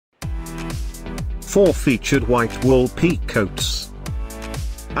4 featured white wool peacoats.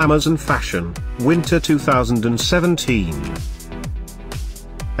 Amazon Fashion, Winter 2017.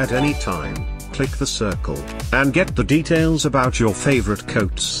 At any time, click the circle, and get the details about your favorite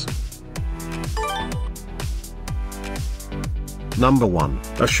coats. Number 1,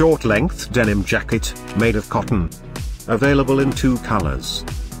 a short-length denim jacket, made of cotton. Available in 2 colors.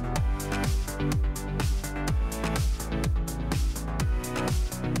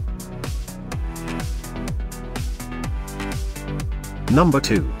 Number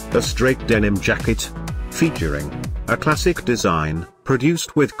 2, a straight denim jacket, featuring a classic design,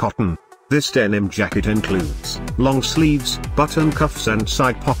 produced with cotton. This denim jacket includes long sleeves, button cuffs and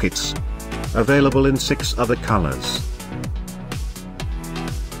side pockets. Available in 6 other colors.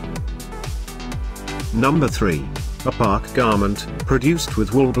 Number 3, a Parka garment, produced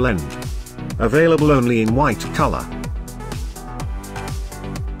with wool blend. Available only in white color.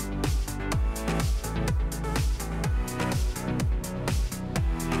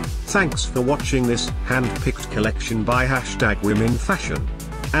 Thanks for watching this hand-picked collection by #womensFashion.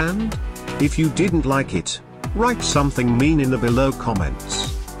 And, if you didn't like it, write something mean in the below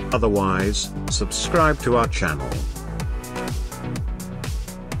comments. Otherwise, subscribe to our channel.